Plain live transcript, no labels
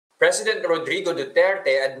President Rodrigo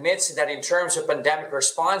Duterte admits that in terms of pandemic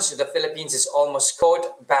response, the Philippines is almost,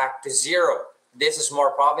 quote, back to zero. This as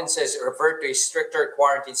more provinces revert to a stricter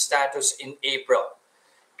quarantine status in April.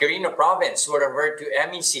 Quirino Province will revert to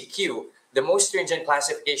MECQ, the most stringent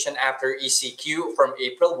classification after ECQ from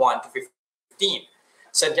April 1 to 15.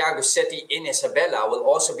 Santiago City in Isabela will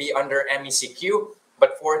also be under MECQ,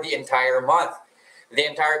 but for the entire month. The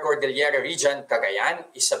entire Cordillera region, Cagayan,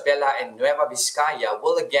 Isabela, and Nueva Vizcaya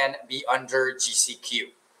will again be under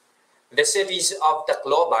GCQ. The cities of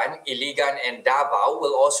Tacloban, Iligan, and Davao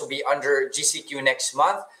will also be under GCQ next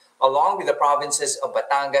month, along with the provinces of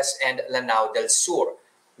Batangas and Lanao del Sur.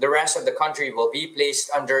 The rest of the country will be placed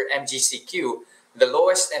under MGCQ, the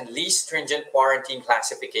lowest and least stringent quarantine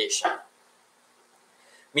classification.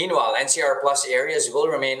 Meanwhile, NCR Plus areas will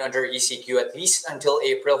remain under ECQ at least until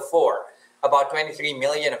April 4. About 23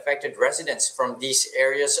 million affected residents from these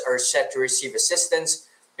areas are set to receive assistance,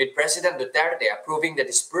 with President Duterte approving the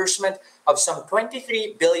disbursement of some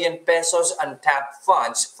 23 billion pesos untapped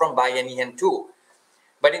funds from Bayanihan 2.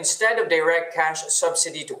 But instead of direct cash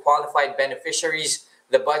subsidy to qualified beneficiaries,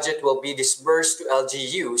 the budget will be disbursed to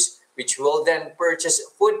LGUs, which will then purchase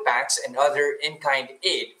food packs and other in-kind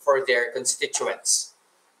aid for their constituents.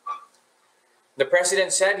 The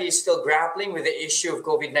president said he is still grappling with the issue of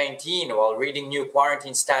COVID-19. While reading new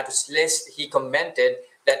quarantine status list, he commented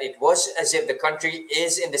that it was as if the country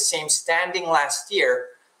is in the same standing last year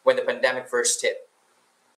when the pandemic first hit.